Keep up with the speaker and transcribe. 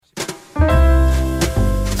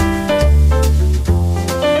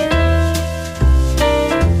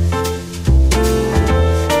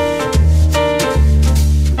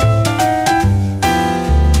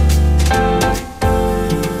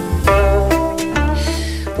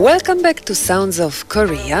Welcome back to Sounds of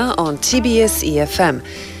Korea on TBS EFM.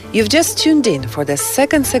 You've just tuned in for the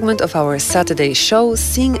second segment of our Saturday show,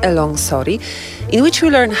 Sing Along Pansori, in which we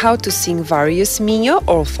learn how to sing various minyo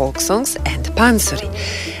or folk songs and pansori.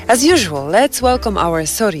 As usual, let's welcome our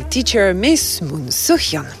Sori teacher, Miss Moon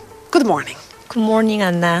Soo-hyun. Good morning. Good morning,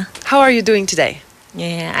 Anna. How are you doing today?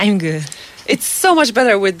 Yeah, I'm good. It's so much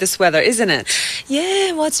better with this weather, isn't it?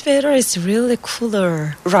 Yeah, much better. It's really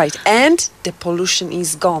cooler. Right, and the pollution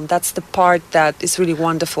is gone. That's the part that is really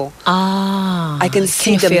wonderful. I can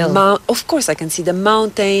see of course, I can see the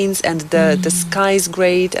mountains and the sky is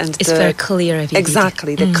great and it's very clear.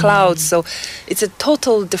 Exactly, the clouds. So it's a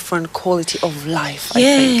total different quality of life. I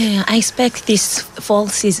think. I expect this fall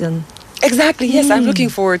season. Exactly. Yes, I'm looking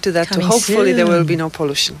forward to that. Coming Hopefully, soon. there will be no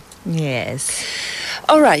pollution. Yes.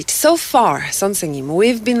 All right, so far, 선생님,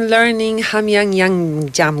 we've been learning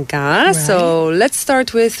함양양잠가. Right. So let's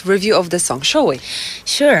start with review of the song, shall we?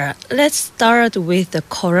 Sure. Let's start with the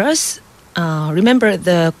chorus. Remember,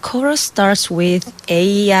 the chorus starts with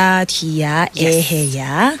에야, 디야,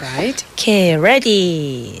 에헤야. Right. Okay,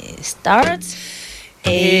 ready. Start.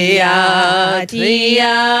 에야,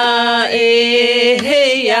 디야,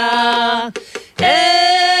 에헤야.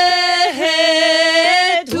 에헤,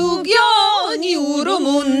 두견이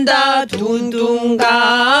울어문다.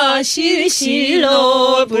 둥둥가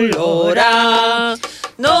실실로 불러라.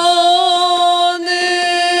 너는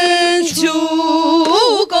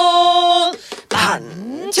죽어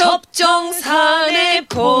반첩정산에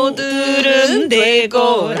포들은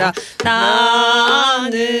되거라.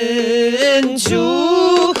 나는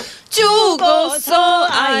죽어서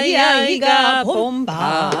아이가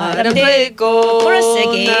봄바람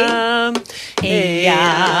되거나.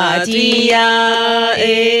 에야 디야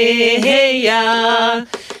에헤야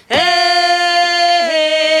에헤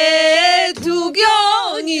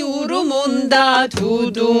두견이 울어문다.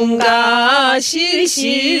 두둥가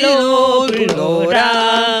실실로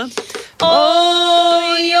불러라.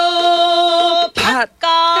 어여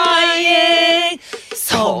바깥에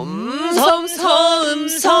섬섬섬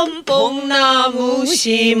뽕나무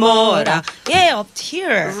심어라. Yeah, up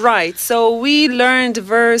here. Right, so we learned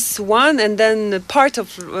verse 1 and then part of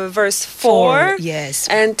verse 4. Yes.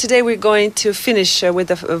 And today we're going to finish with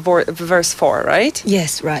the verse 4, right?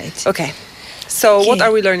 Yes, right. Okay. So what Okay.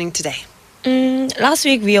 are we learning today? Last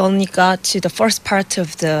week we only got to the first part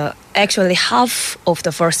of actually half of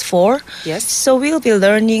the verse 4. Yes. So we'll be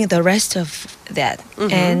learning the rest of that.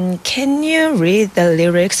 And can you read the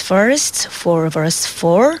lyrics first for verse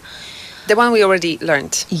 4? The one we already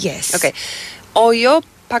learned. Yes. Okay. 어여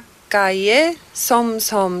바깥에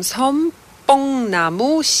섬섬섬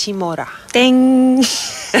뽕나무 심어라. Ding.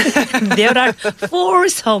 There are 4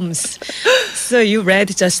 psalms. So you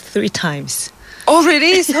read just 3 times. Oh,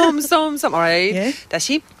 really? 섬섬섬. All right. Yeah.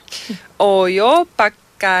 다시. 어여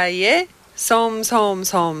바깥에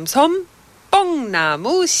섬섬섬섬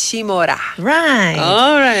뽕나무 심어라. Right.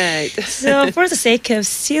 All right. So for the sake of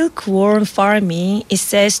silkworm farming, it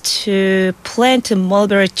says to plant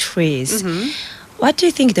mulberry trees. What do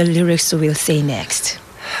you think the lyrics will say next?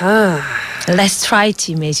 Let's try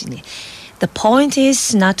to imagine it. The point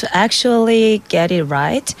is not to actually get it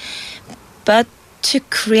right, but to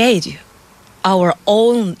create our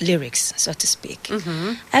own lyrics, so to speak.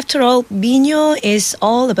 After all, minyo is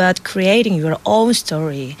all about creating your own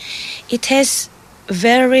story. It has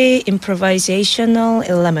very improvisational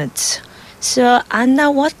elements. So,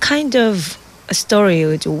 Anna, what kind of a story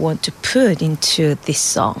would you want to put into this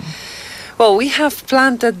song? Well, we have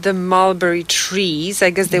planted the mulberry trees.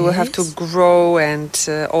 I guess they will have to grow and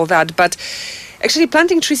all that. But actually,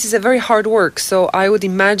 planting trees is a very hard work. So I would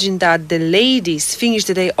imagine that the ladies finish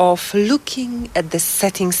the day off looking at the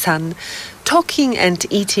setting sun, talking and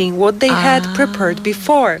eating what they had prepared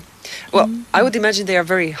before. Well, I would imagine they are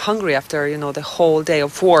very hungry after, the whole day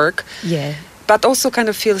of work. Yeah. But also kind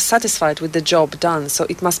of feel satisfied with the job done. So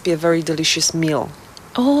it must be a very delicious meal.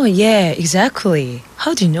 Oh, yeah, exactly.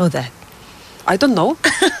 How do you know that? I don't know.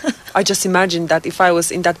 I just imagine that if I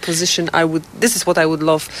was in that position, this is what I would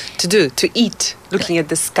love to do, to eat, looking at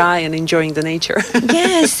the sky and enjoying the nature.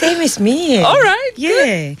 Yeah, same as me. All right.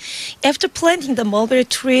 Yeah. After planting the mulberry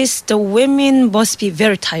trees, the women must be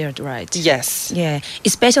very tired, right? Yes. Yeah,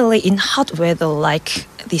 especially in hot weather like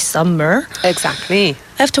this summer. Exactly.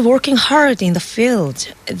 After working hard in the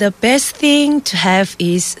field, the best thing to have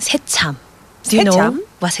is 새참. Do you know 새참?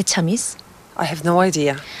 what 새참 is? I have no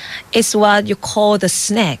idea. It's what you call the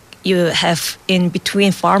snack you have in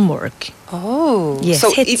between farm work. Oh. Yes,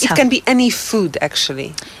 so it 새참. can be any food,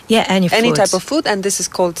 actually. Yeah, any food. Any type of food, and this is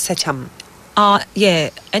called 새참.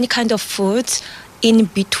 Yeah, any kind of food in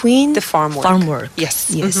between the farm work.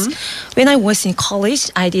 Yes. When I was in college,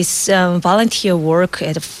 I did some volunteer work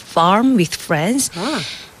at a farm with friends.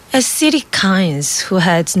 As city kinds who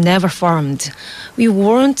had never farmed, we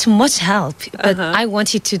weren't much help, but I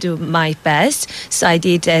wanted to do my best, so I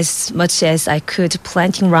did as much as I could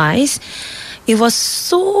planting rice. It was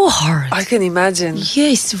so hard. I can imagine. Yeah,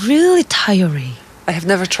 it's really tiring. I have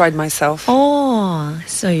never tried myself. Oh,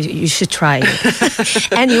 so you should try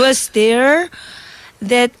it. And it was there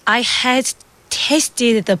that I had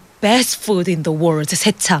tasted the best food in the world,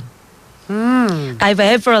 새참. I've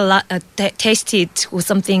ever tasted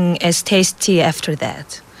something as tasty after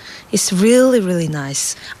that. It's really, really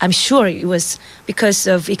nice. I'm sure it was because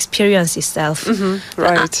of experience itself.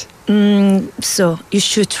 Right. So you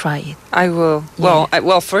should try it. I will. Yeah.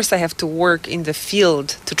 Well, first I have to work in the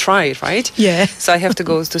field to try it, right? Yeah. So I have to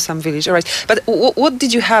go to some village. All right. But what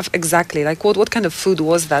did you have exactly? Like what kind of food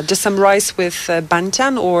was that? Just some rice with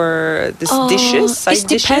banchan or this dishes, side it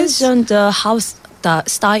depends dishes? on the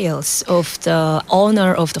styles of the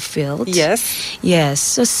owner of the field. Yes. Yes.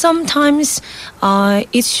 So sometimes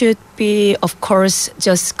it should be, of course,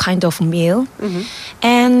 just kind of meal.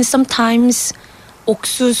 And sometimes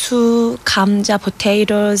옥수수, 감자,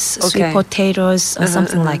 potatoes, sweet potatoes, or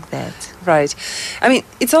something like that. Right. I mean,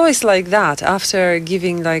 it's always like that. After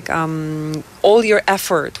giving like all your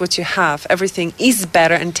effort, what you have, everything is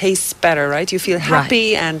better and tastes better, right? You feel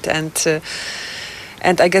happy and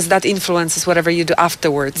I guess that influences whatever you do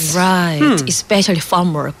afterwards. Right. Especially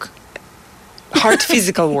farm work. Hard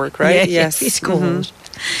physical work, right? Yeah, Yes. physical work.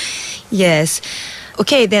 Yes.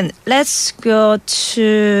 Okay, then let's go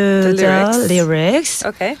to the lyrics.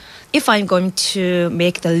 Okay. If I'm going to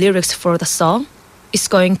make the lyrics for the song, it's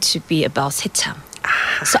going to be about 새참.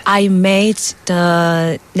 So I made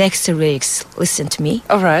the next lyrics. Listen to me.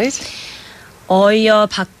 All right. 어여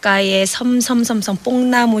바깥에 섬섬섬섬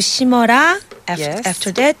뽕나무 심어라.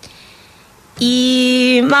 After that,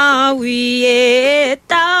 이마 위에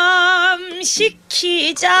땀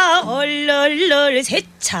식히자 얼얼얼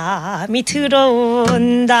새참이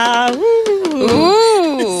들어온다.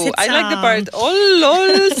 Ooh, I like the part.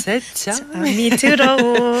 얼얼 새참이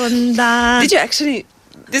들어온다. Did you actually?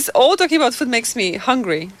 This all talking about food makes me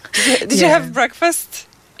hungry. Did you have breakfast?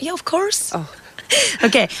 Yeah, of course. Oh.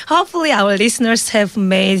 Okay, hopefully our listeners have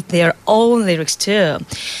made their own lyrics too.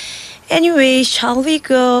 Anyway, shall we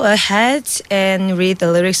go ahead and read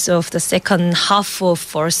the lyrics of the second half of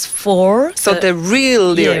verse 4? So the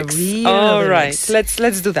real lyrics. Yeah, real all lyrics. right,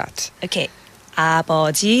 let's do that. Okay.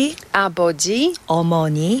 아버지,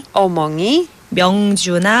 어머니, 어머니,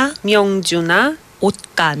 명주나, 명주나,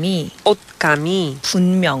 옷감이,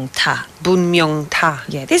 분명타.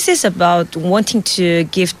 Yeah, this is about wanting to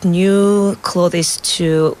give new clothes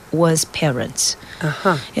to one's parents.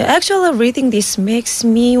 Yeah, actually, reading this makes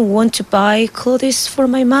me want to buy clothes for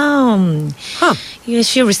my mom. Yeah,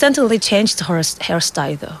 she recently changed her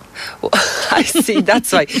hairstyle, though. Well, I see,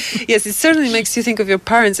 that's why. Yes, it certainly makes you think of your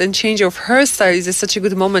parents, and change of hairstyle is such a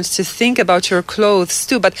good moment to think about your clothes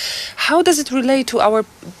too. But how does it relate to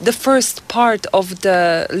the first part of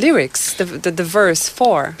the lyrics, the verse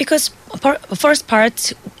 4? Because first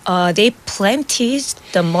part, they planted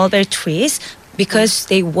the mulberry trees because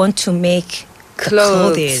they want to make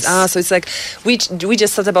clothes. So it's like we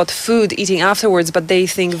just thought about food, eating afterwards, but they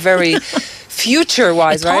think very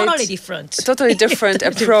future-wise, right? Totally different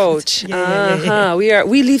approach. Yeah.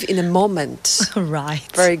 We live in a moment. Right.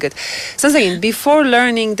 Very good. So again, before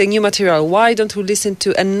learning the new material, why don't we listen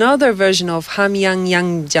to another version of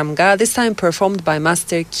함양양잠가, this time performed by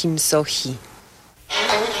Master Kim So-hee.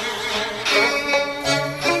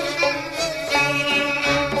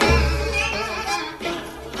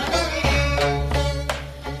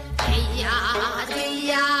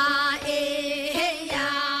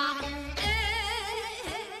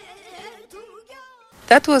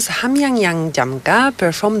 That was 함양양잠가,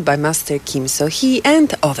 performed by Master Kim So-hee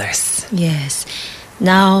and others. Yes.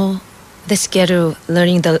 Now, let's get to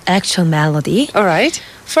learning the actual melody. All right.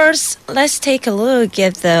 First, let's take a look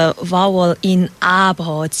at the vowel in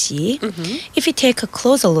아버지. If you take a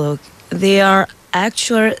closer look, they are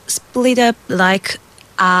actually split up like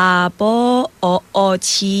아버,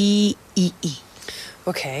 어지, 이.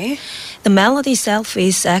 Okay. The melody itself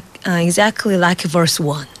is exactly like verse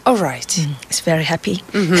 1. All right. It's very happy.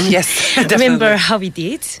 Yes, definitely. Remember how we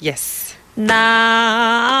did? Yes.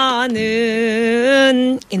 나는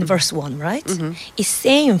in verse 1, right? It's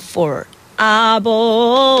same for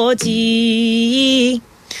아버지.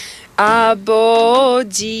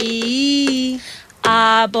 아버지.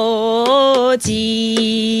 아버지.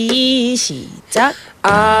 시작.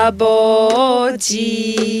 아버지.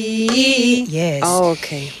 Yes. Oh,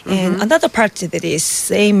 okay. And another part that is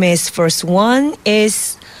same as first one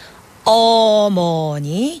is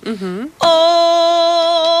어머니. 어머니.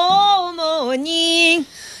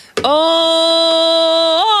 어머니.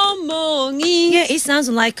 Yeah, it sounds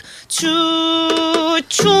like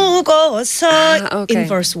죽어서 okay. in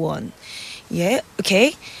verse 1. Yeah,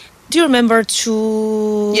 okay. Do you remember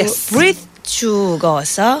to Yes. breathe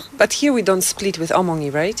죽어서? But here we don't split with 어머니,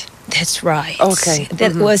 right? That's right. Okay.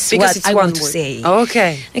 That was Because what it's I one want to word. say.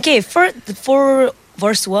 Okay. Okay, for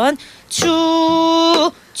verse 1,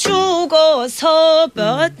 죽어서,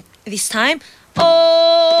 but this time,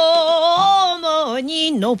 어머니,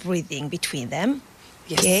 no breathing between them.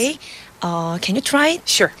 Yes. Okay, can you try it?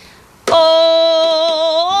 Sure.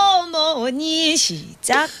 어머니,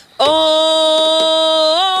 시작. 어머니.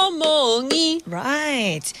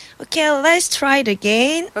 Right. Okay, let's try it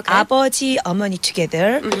again. Okay. 아버지, 어머니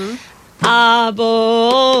together.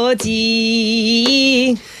 아버지.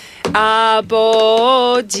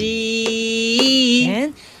 아버지.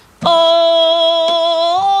 And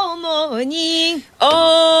어머니.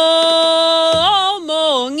 어머니.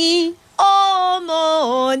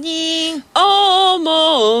 어머니.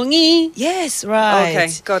 어머니. Yes, right. Okay,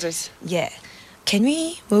 got it. Yeah. Can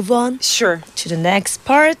we move on Sure. to the next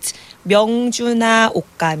part? 명주나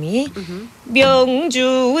옷감이.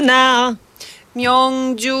 명주나.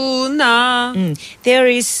 명주나. There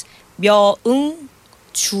is 명,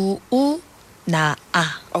 주, 나,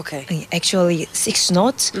 아. Okay. Actually, 6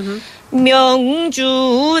 notes.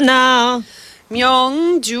 명주나.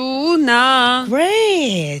 명주나.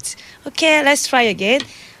 Great. Okay, let's try again.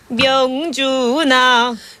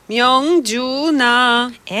 명주나.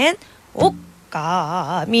 명주나. And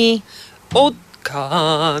옷감이.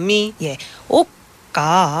 옷감이. Yeah,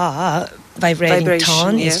 옷가 vibrating Vibration,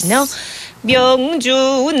 tone yes. is now.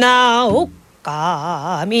 명주나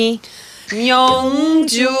옷감이.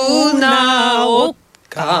 명주나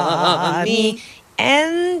옷감이.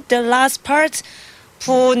 And the last part,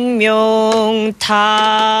 분명탄.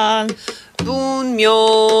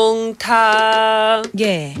 분명타.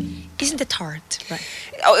 Yeah, isn't it hard? Right.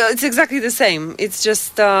 Oh, it's exactly the same. It's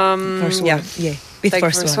just First yeah. one. Yeah, with Like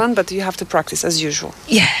first one. but you have to practice as usual.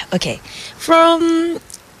 Yeah, okay. From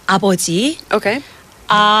아버지. Okay.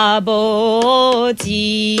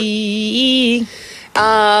 아버지.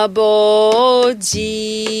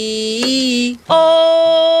 아버지.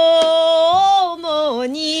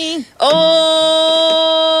 어머니.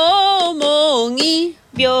 어머니.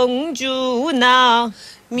 명주나.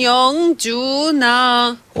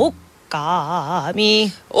 명주나.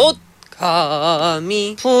 옷감이.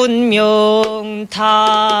 옷감이. 분명타.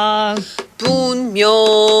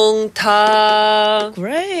 분명타.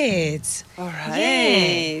 Great. All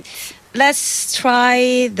right. Let's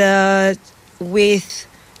try with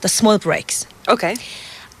the small breaks. Okay.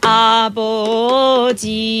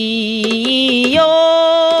 아버지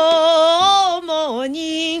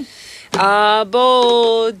어머니.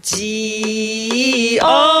 아버지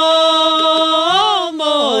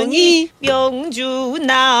어머니.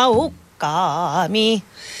 명주나 옷감이.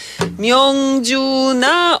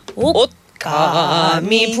 명주나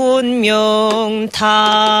옷감이. 분명타.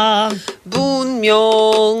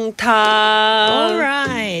 분명타.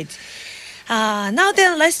 Alright. Now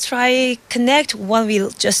then, let's try connect what we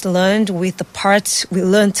just learned with the parts we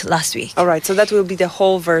learned last week. All right, so that will be the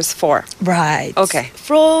whole verse 4. Right. Okay.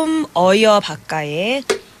 From 어여 바까에.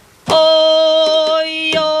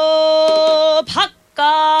 어여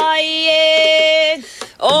바까에.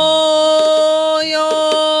 어여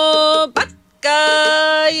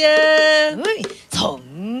바까에.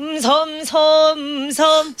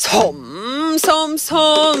 섬섬섬섬.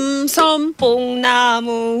 섬섬섬섬.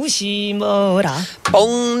 뽕나무 심어라.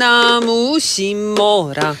 뽕나무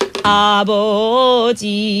심어라. 아버지.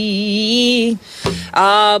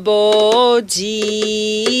 아버지.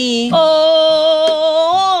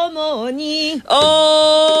 어머니.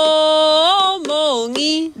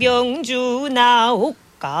 어머니. 명주나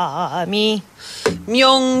옷감이.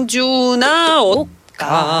 명주나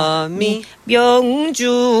옷감이.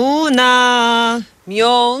 명주나.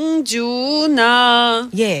 명주나.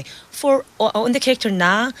 Yeah, for on the character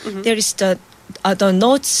나, there is the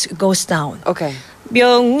notes goes down. Okay.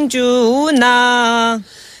 명주나.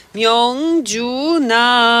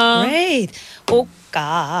 명주나. Great.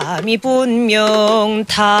 옷감이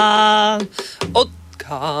분명타.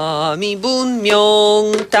 옷감이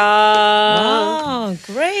분명타. Wow,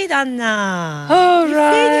 great, Anna. All You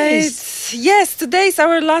right. finished. Yes, today's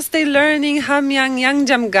our last day learning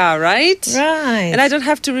함양양잠가, right? Right. And I don't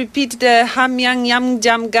have to repeat the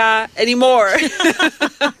함양양잠가 anymore.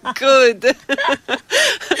 Good. I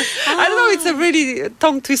don't know, it's a really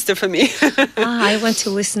tongue twister for me. I want to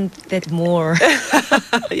listen to that more.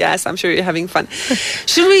 Yes, I'm sure you're having fun.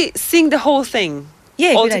 Should we sing the whole thing?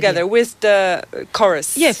 Yeah, all good together idea. with the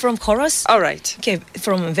chorus? Yeah, from chorus. All right. Okay,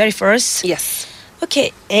 from very first. Yes.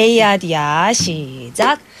 Okay, 에야디야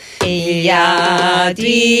시작. 에야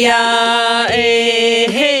뒤야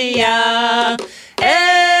에헤야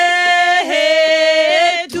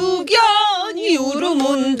에헤 두견이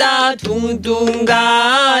울음운다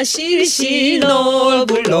둥둥가 실실놀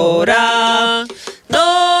불러라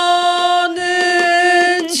너는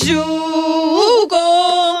주고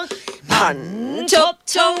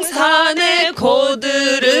반접청산에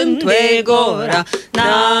고들은 되거라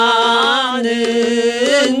나는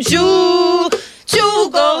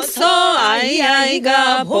죽어서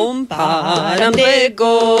아이아이가 봄바람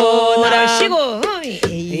되거라 날씨고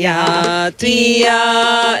야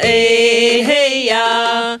뒤야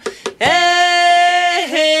에헤야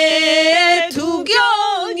에헤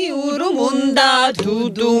두견이 울음운다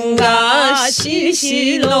두둥가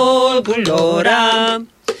실실놀 불러라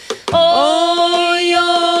어여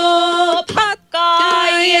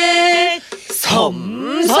밭가에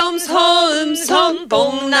섬섬섬섬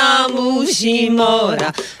뽕나무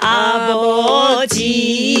심어라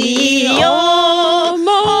아버지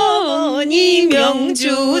어머니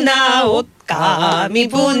명주나 옷감이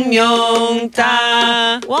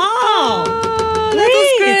분명다 Wow! That was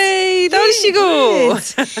great! 얼씨구!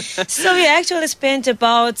 So we actually spent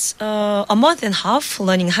about a month and a half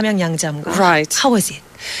learning 함양양잠가. Right. How was it?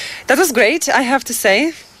 That was great, I have to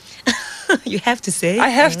say. You have to say. I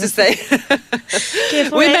have to say.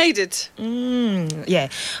 We made it. Yeah.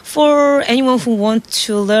 For anyone who wants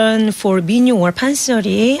to learn for Minyo or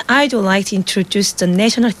Pansori, I'd like to introduce the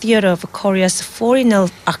National Theatre of Korea's Foreigner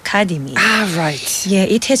Academy. Ah, right. Yeah,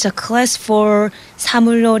 it has a class for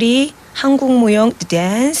사물놀이, 한국무용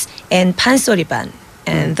dance, and Pansoriban.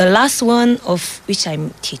 And the last one of which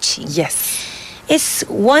I'm teaching. Yes. It's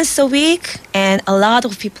once a week, and a lot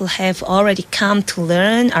of people have already come to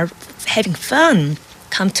learn, are having fun.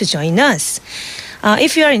 Come to join us.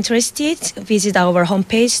 If you are interested, visit our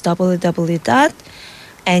homepage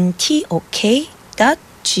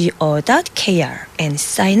www.ntok.go.kr and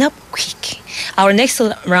sign up quick. Our next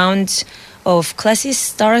round of classes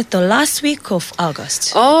start the last week of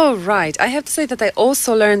August. Oh, right. I have to say that I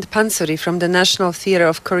also learned Pansori from the National Theatre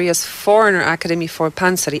of Korea's Foreigner Academy for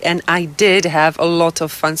Pansori, and I did have a lot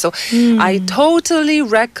of fun. So I totally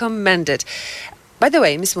recommend it. By the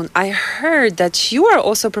way, Miss Moon, I heard that you are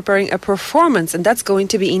also preparing a performance, and that's going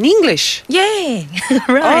to be in English. Yay!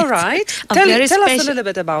 Right. All right. Tell us a special- little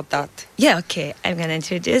bit about that. Yeah, okay. I'm going to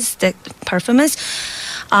introduce the performance.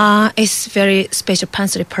 It's very special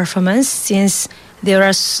Pansori performance since there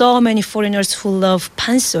are so many foreigners who love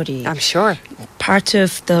Pansori. I'm sure. Part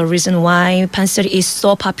of the reason why Pansori is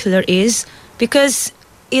so popular is because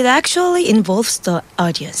it actually involves the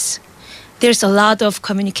audience. There's a lot of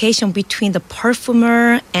communication between the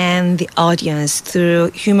performer and the audience through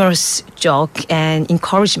humorous joke and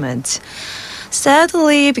encouragement.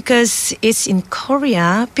 Sadly, because it's in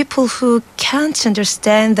Korea, people who can't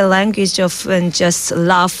understand the language often just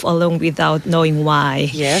laugh along without knowing why.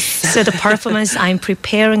 Yes. So the performance I'm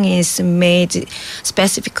preparing is made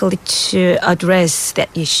specifically to address that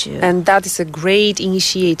issue. And that is a great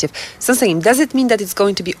initiative. Sung-Sangim, does it mean that it's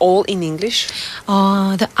going to be all in English?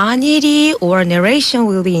 The aniri or narration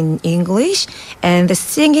will be in English and the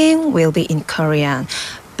singing will be in Korean.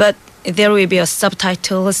 But there will be a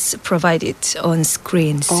subtitles provided on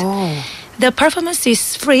screens. Oh. The performance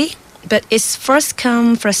is free, but it's first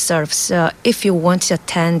come, first serve. So if you want to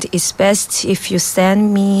attend, it's best if you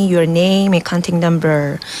send me your name and contact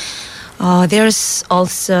number. There's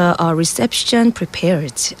also a reception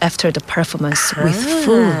prepared after the performance with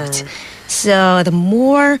food. So the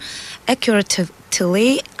more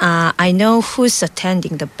accurately I know who's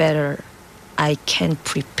attending, the better I can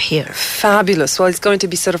prepare. Fabulous. Well, it's going to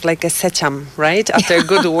be sort of like a secham, right? After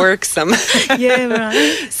good work, some Yeah,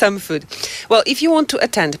 right. some food. Well, if you want to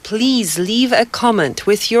attend, please leave a comment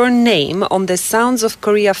with your name on the Sounds of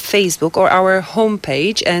Korea Facebook or our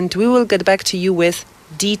homepage, and we will get back to you with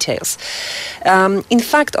details. In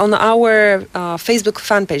fact, on our Facebook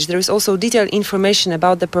fan page, there is also detailed information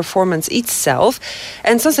about the performance itself.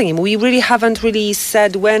 And Sung-Sangim, we really haven't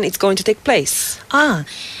said when it's going to take place.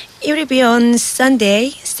 It will be on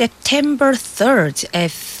Sunday, September 3rd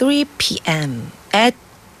at 3 p.m. at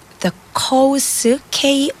the Kous,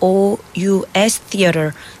 Kous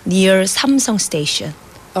Theater near Samsung Station.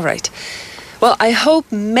 All right. Well, I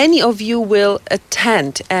hope many of you will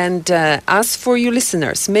attend. And as for you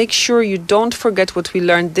listeners, make sure you don't forget what we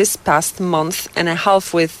learned this past month and a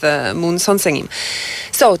half with Moon Sonsengim.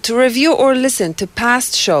 So, to review or listen to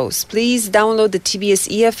past shows, please download the TBS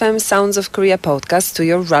EFM Sounds of Korea podcast to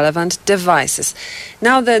your relevant devices.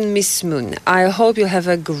 Now then, Miss Moon, I hope you'll have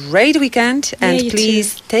a great weekend. And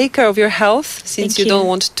please take care of your health, since you don't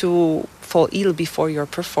want to fall ill before your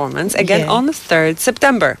performance again on 3rd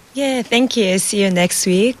September. Yeah, thank you. See you next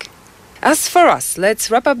week. As for us, let's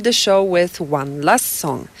wrap up the show with one last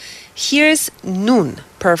song. Here's Noon,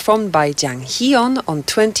 performed by Jang Hyun on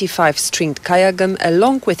 25-stringed kayagum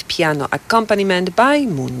along with piano accompaniment by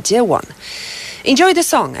Moon Jae-won. Enjoy the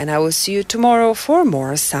song, and I will see you tomorrow for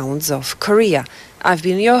more Sounds of Korea. I've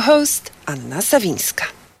been your host, Anna Sawinska.